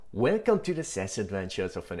Welcome to the SaaS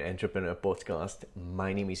Adventures of an Entrepreneur podcast.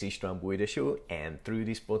 My name is István Boydesó, and through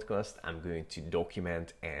this podcast, I'm going to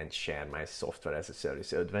document and share my software as a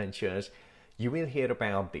service adventures. You will hear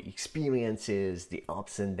about the experiences, the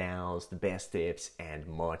ups and downs, the best tips, and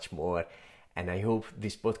much more. And I hope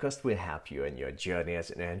this podcast will help you in your journey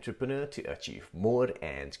as an entrepreneur to achieve more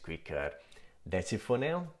and quicker. That's it for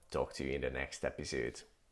now. Talk to you in the next episode.